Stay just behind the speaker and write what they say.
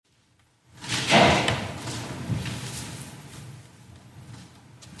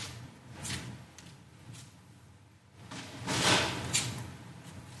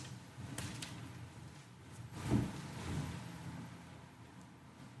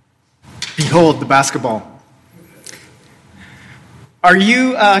Behold the basketball. Are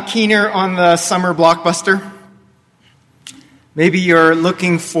you keener on the summer blockbuster? Maybe you're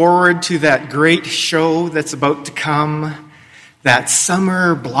looking forward to that great show that's about to come, that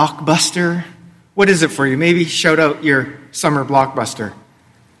summer blockbuster. What is it for you? Maybe shout out your summer blockbuster.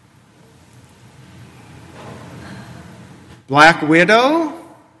 Black Widow?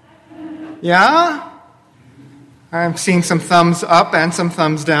 Yeah? I'm seeing some thumbs up and some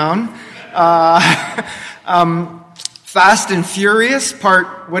thumbs down. Fast and Furious,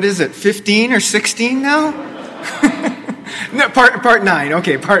 what is it, 15 or 16 now? No, part 9.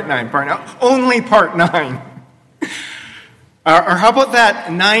 Okay, part 9. Only part 9. Or how about that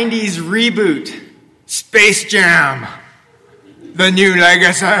 90s reboot, Space Jam, the new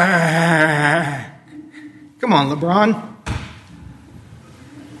legacy? Come on, LeBron.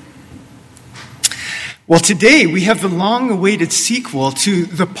 Well, today we have the long-awaited sequel to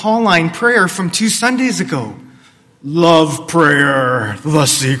the Pauline prayer from 2 Sundays ago. Love Prayer, the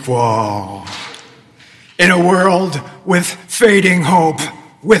sequel. In a world with fading hope,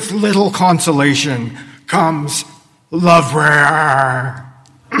 with little consolation, comes love prayer.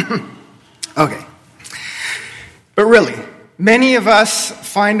 Okay. But really, many of us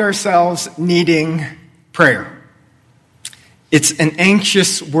find ourselves needing prayer. It's an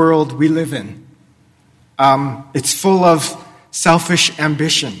anxious world we live in. It's full of selfish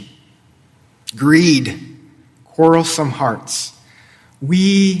ambition, greed, quarrelsome hearts.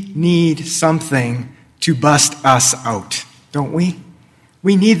 We need something to bust us out, don't we?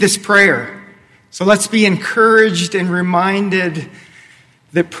 We need this prayer. So let's be encouraged and reminded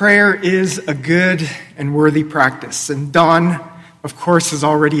that prayer is a good and worthy practice. And Dawn, of course, has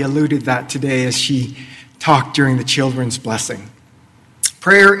already alluded that today as she talked during the children's blessing.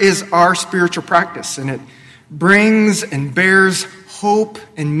 Prayer is our spiritual practice, and it brings and bears hope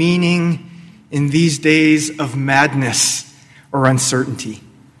and meaning in these days of madness or uncertainty.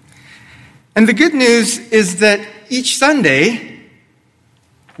 And the good news is that each Sunday,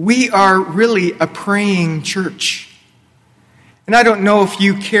 we are really a praying church. And I don't know if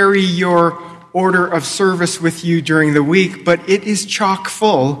you carry your order of service with you during the week, but it is chock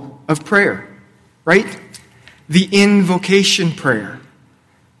full of prayer, right? The invocation prayer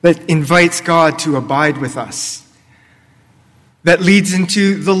that invites God to abide with us. That leads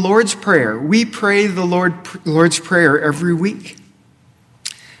into the Lord's Prayer. We pray the Lord's Prayer every week.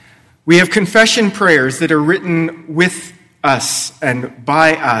 We have confession prayers that are written with us and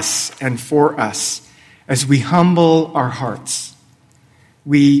by us and for us as we humble our hearts.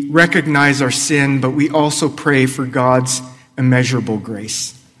 We recognize our sin, but we also pray for God's immeasurable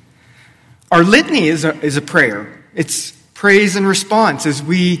grace. Our litany is a prayer. It's praise and response as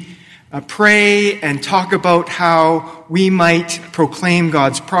we pray and talk about how we might proclaim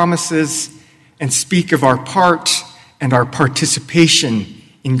God's promises and speak of our part and our participation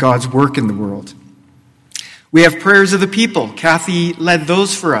in God's work in the world. We have prayers of the people. Kathy led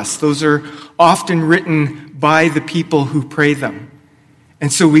those for us. Those are often written by the people who pray them.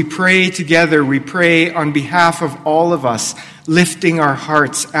 And so we pray together. We pray on behalf of all of us, lifting our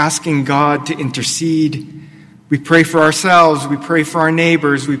hearts, asking God to intercede. We pray for ourselves. We pray for our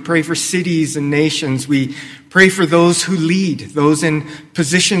neighbors. We pray for cities and nations. We pray for those who lead, those in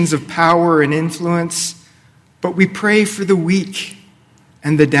positions of power and influence. But we pray for the weak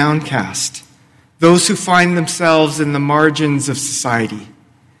and the downcast, those who find themselves in the margins of society.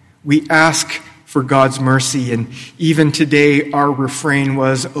 We ask for God's mercy, and even today our refrain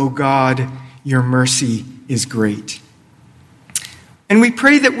was, "O God, your mercy is great." And we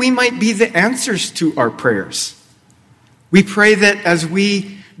pray that we might be the answers to our prayers. We pray that as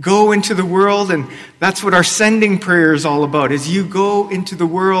we go into the world, and that's what our sending prayer is all about. As you go into the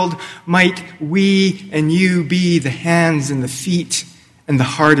world, might we and you be the hands and the feet and the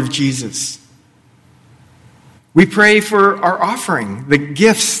heart of Jesus. We pray for our offering, the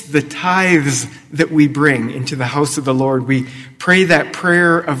gifts, the tithes that we bring into the house of the Lord. We pray that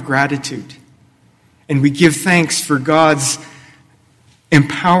prayer of gratitude. And we give thanks for God's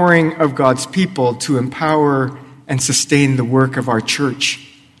empowering of God's people to empower and sustain the work of our church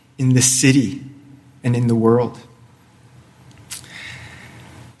in this city and in the world.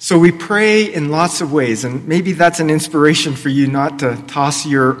 So we pray in lots of ways, and maybe that's an inspiration for you not to toss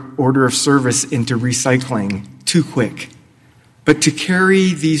your order of service into recycling too quick, but to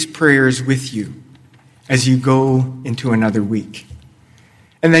carry these prayers with you as you go into another week.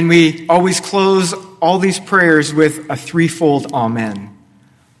 And then we always close all these prayers with a threefold amen.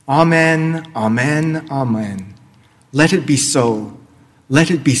 Amen, amen, amen. Let it be so.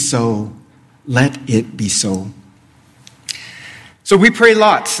 Let it be so. Let it be so. So we pray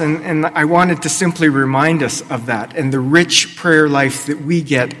lots, and I wanted to simply remind us of that and the rich prayer life that we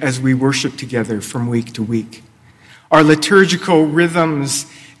get as we worship together from week to week. Our liturgical rhythms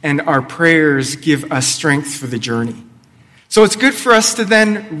and our prayers give us strength for the journey. So it's good for us to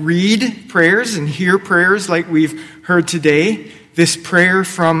then read prayers and hear prayers like we've heard today, this prayer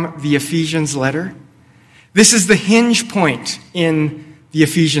from the Ephesians letter. This is the hinge point in the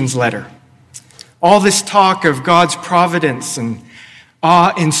Ephesians letter. All this talk of God's providence and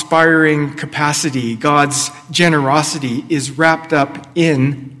awe-inspiring capacity, God's generosity, is wrapped up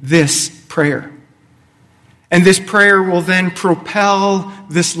in this prayer. And this prayer will then propel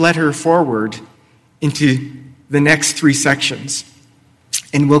this letter forward into the next 3 sections.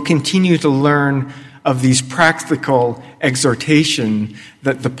 And we'll continue to learn of these practical exhortation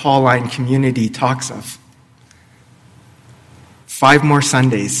that the Pauline community talks of. 5 more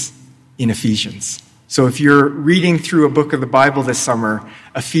Sundays in Ephesians. So if you're reading through a book of the Bible this summer,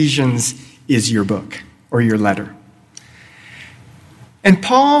 Ephesians is your book or your letter. And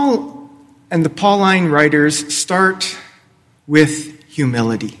Paul and the Pauline writers start with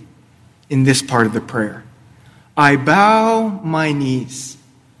humility in this part of the prayer. I bow my knees,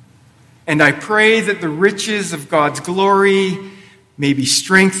 and I pray that the riches of God's glory may be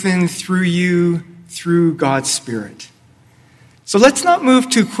strengthened through you, through God's Spirit. So let's not move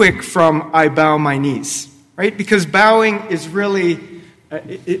too quick from I bow my knees, right? Because bowing is really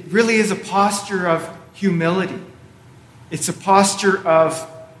is a posture of humility. It's a posture of,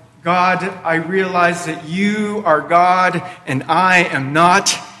 God, I realize that you are God and I am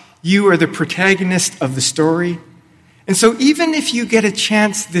not. You are the protagonist of the story. And so even if you get a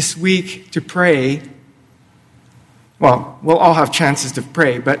chance this week to pray, well, we'll all have chances to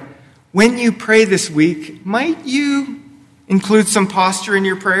pray, but when you pray this week, might you include some posture in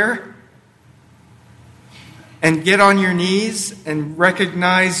your prayer? And get on your knees and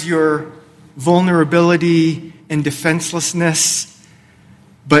recognize your vulnerability and defenselessness,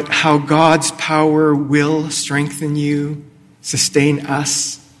 but how God's power will strengthen you, sustain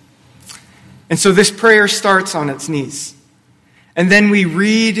us. And so this prayer starts on its knees. And then we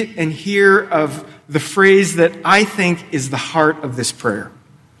read and hear of the phrase that I think is the heart of this prayer.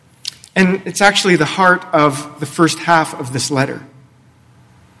 And it's actually the heart of the first half of this letter.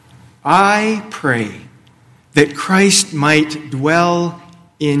 I pray that Christ might dwell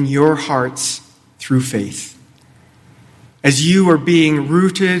in your hearts through faith, as you are being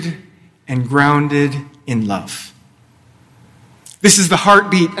rooted and grounded in love. This is the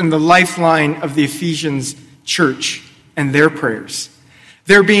heartbeat and the lifeline of the Ephesians church and their prayers.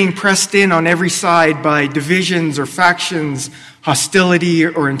 They're being pressed in on every side by divisions or factions, hostility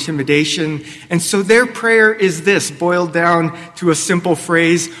or intimidation. And so their prayer is this, boiled down to a simple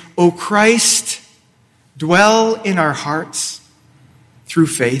phrase, O Christ, dwell in our hearts through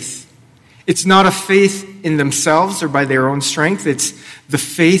faith. It's not a faith in themselves or by their own strength. It's the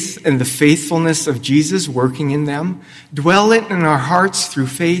faith and the faithfulness of Jesus working in them. Dwell it in our hearts through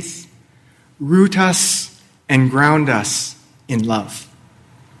faith. Root us and ground us in love.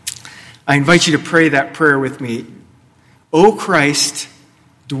 I invite you to pray that prayer with me. O Christ,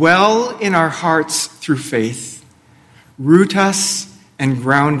 dwell in our hearts through faith. Root us and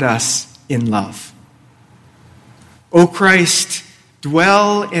ground us in love. O Christ,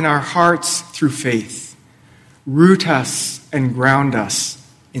 dwell in our hearts through faith. Root us and ground us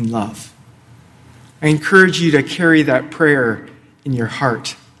in love. I encourage you to carry that prayer in your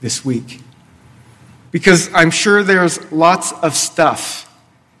heart this week, because I'm sure there's lots of stuff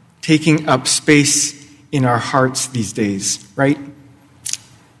taking up space in our hearts these days, right?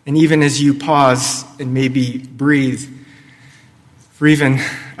 And even as you pause and maybe breathe for even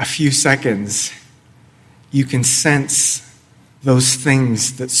a few seconds, you can sense those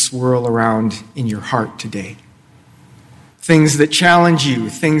things that swirl around in your heart today. Things that challenge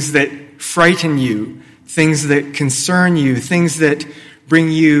you, things that frighten you, things that concern you, things that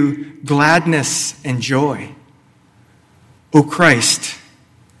bring you gladness and joy. O Christ,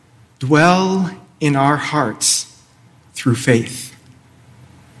 dwell in our hearts through faith.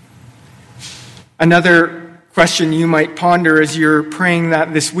 Another question you might ponder as you're praying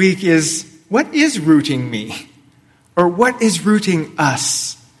that this week is, what is rooting me? Or what is rooting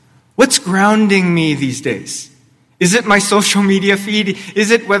us? What's grounding me these days? Is it my social media feed?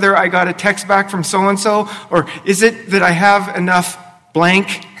 Is it whether I got a text back from so-and-so? Or is it that I have enough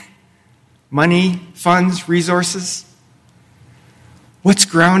blank money, funds, resources? What's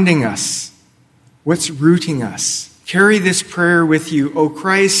grounding us? What's rooting us? Carry this prayer with you. O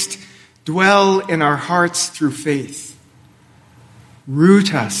Christ, dwell in our hearts through faith.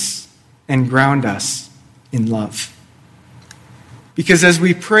 Root us and ground us in love. Because as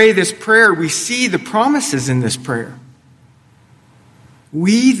we pray this prayer, we see the promises in this prayer.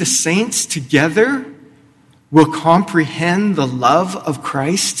 We, the saints, together will comprehend the love of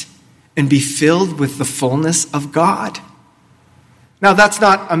Christ and be filled with the fullness of God. Now, that's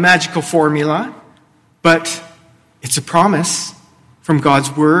not a magical formula, but it's a promise from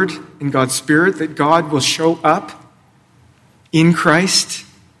God's Word and God's Spirit that God will show up in Christ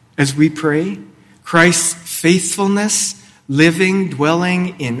as we pray. Christ's faithfulness living,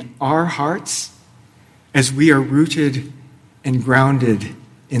 dwelling in our hearts as we are rooted and grounded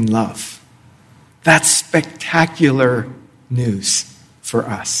in love. That's spectacular news for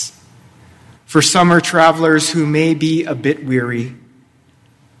us. For summer travelers who may be a bit weary,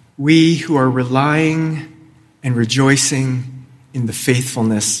 we who are relying and rejoicing in the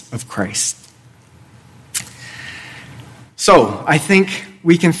faithfulness of Christ. So, I think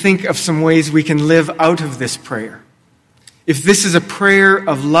we can think of some ways we can live out of this prayer. If this is a prayer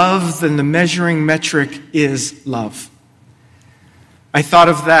of love, then the measuring metric is love. I thought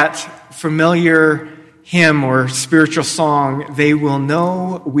of that familiar hymn or spiritual song, "They will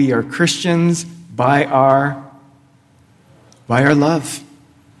know we are Christians by our love."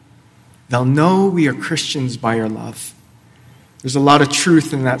 They'll know we are Christians by our love. There's a lot of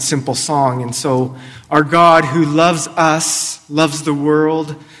truth in that simple song. And so our God who loves us, loves the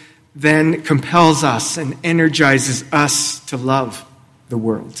world, then compels us and energizes us to love the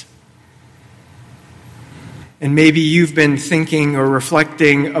world. And maybe you've been thinking or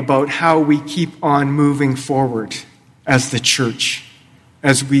reflecting about how we keep on moving forward as the church,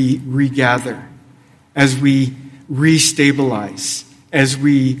 as we regather, as we restabilize, as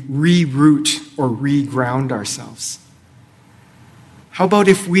we reroot or reground ourselves. How about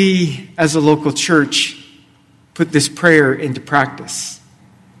if we, as a local church, put this prayer into practice?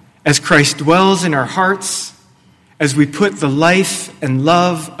 As Christ dwells in our hearts, as we put the life and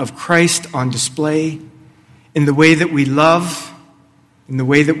love of Christ on display in the way that we love, in the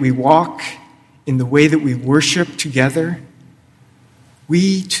way that we walk, in the way that we worship together,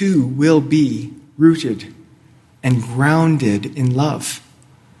 we too will be rooted and grounded in love.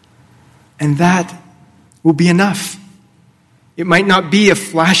 And that will be enough. It might not be a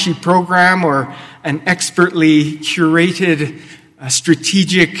flashy program or an expertly curated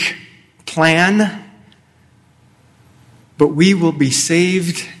strategic plan, but we will be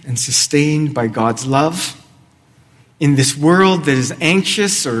saved and sustained by God's love in this world that is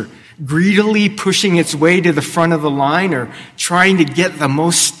anxious or greedily pushing its way to the front of the line or trying to get the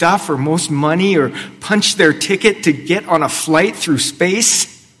most stuff or most money or punch their ticket to get on a flight through space.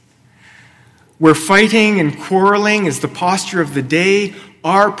 Where fighting and quarreling is the posture of the day,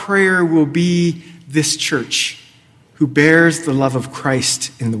 our prayer will be this church who bears the love of Christ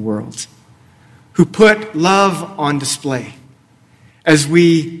in the world, who put love on display as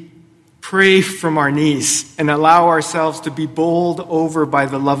we pray from our knees and allow ourselves to be bowled over by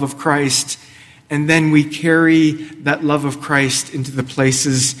the love of Christ, and then we carry that love of Christ into the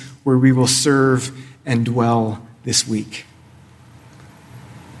places where we will serve and dwell this week.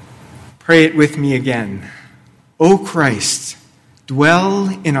 Pray it with me again. O Christ, dwell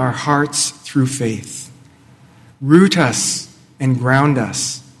in our hearts through faith. Root us and ground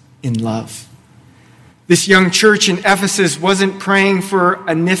us in love. This young church in Ephesus wasn't praying for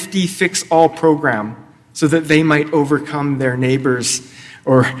a nifty fix-all program so that they might overcome their neighbors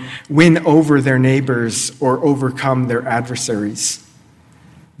or win over their neighbors or overcome their adversaries.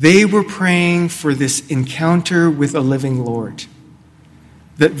 They were praying for this encounter with a living Lord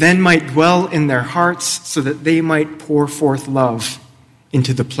that then might dwell in their hearts so that they might pour forth love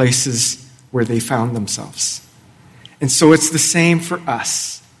into the places where they found themselves. And so it's the same for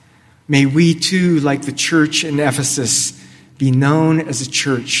us. May we too, like the church in Ephesus, be known as a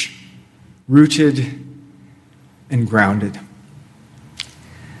church rooted and grounded.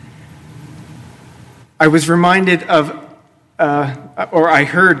 I was reminded of, or I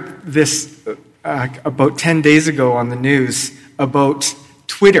heard this about 10 days ago on the news about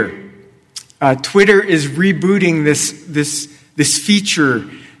Twitter. Twitter is rebooting this feature,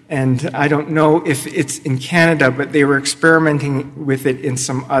 and I don't know if it's in Canada, but they were experimenting with it in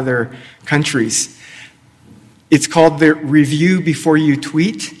some other countries. It's called the Review Before You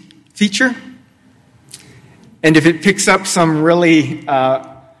Tweet feature. And if it picks up some really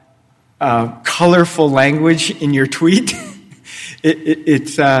colorful language in your tweet, it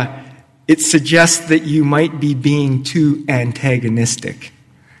suggests that you might be being too antagonistic.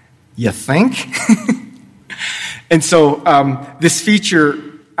 You think? And so this feature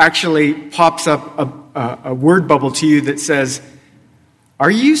actually pops up a word bubble to you that says,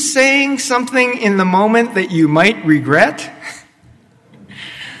 "Are you saying something in the moment that you might regret?"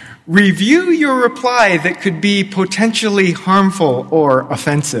 Review your reply that could be potentially harmful or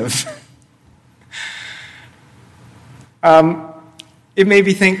offensive. It made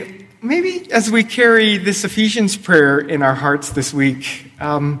me think, maybe as we carry this Ephesians prayer in our hearts this week,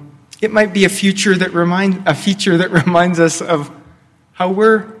 it might be a feature that reminds us of how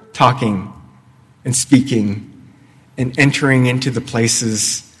we're talking and speaking and entering into the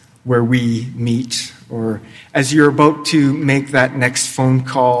places where we meet, or as you're about to make that next phone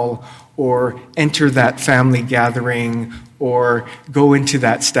call, or enter that family gathering, or go into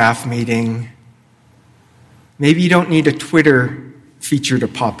that staff meeting. Maybe you don't need a Twitter feature to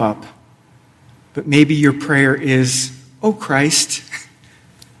pop up, but maybe your prayer is, "Oh Christ,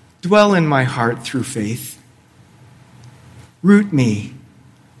 dwell in my heart through faith. Root me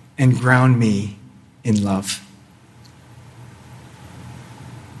and ground me in love."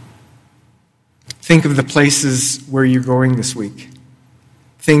 Think of the places where you're going this week.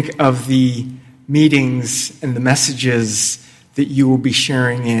 Think of the meetings and the messages that you will be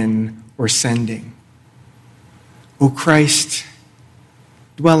sharing in or sending. O Christ,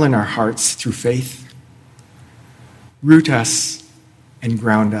 dwell in our hearts through faith. Root us and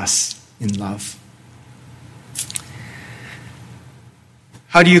ground us in love.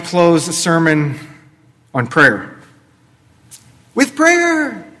 How do you close a sermon on prayer? With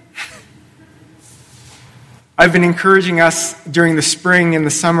prayer! I've been encouraging us during the spring and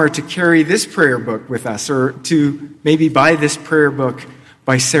the summer to carry this prayer book with us, or to maybe buy this prayer book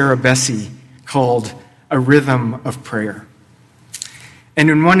by Sarah Bessey called A Rhythm of Prayer.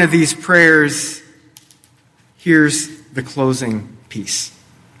 And in one of these prayers, here's the closing piece.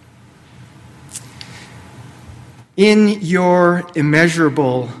 In your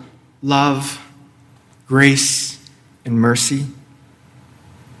immeasurable love, grace, and mercy,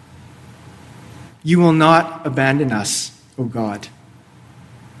 you will not abandon us, O God,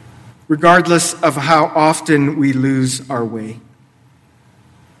 regardless of how often we lose our way.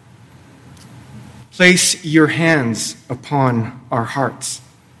 Place your hands upon our hearts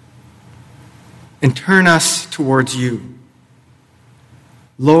and turn us towards you,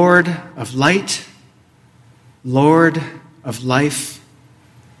 Lord of light, Lord of life,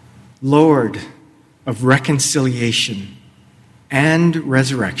 Lord of reconciliation and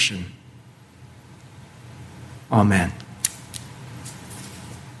resurrection. Amen.